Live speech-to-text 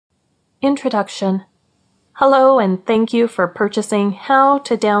Introduction. Hello and thank you for purchasing How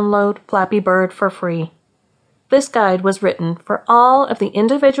to Download Flappy Bird for free. This guide was written for all of the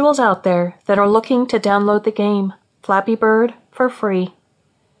individuals out there that are looking to download the game, Flappy Bird, for free.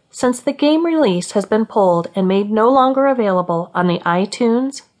 Since the game release has been pulled and made no longer available on the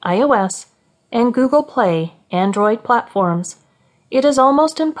iTunes, iOS, and Google Play Android platforms, it is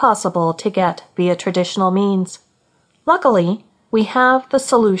almost impossible to get via traditional means. Luckily, we have the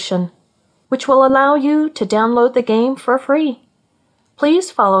solution, which will allow you to download the game for free.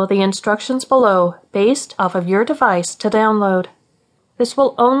 Please follow the instructions below based off of your device to download. This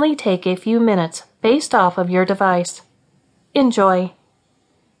will only take a few minutes based off of your device. Enjoy.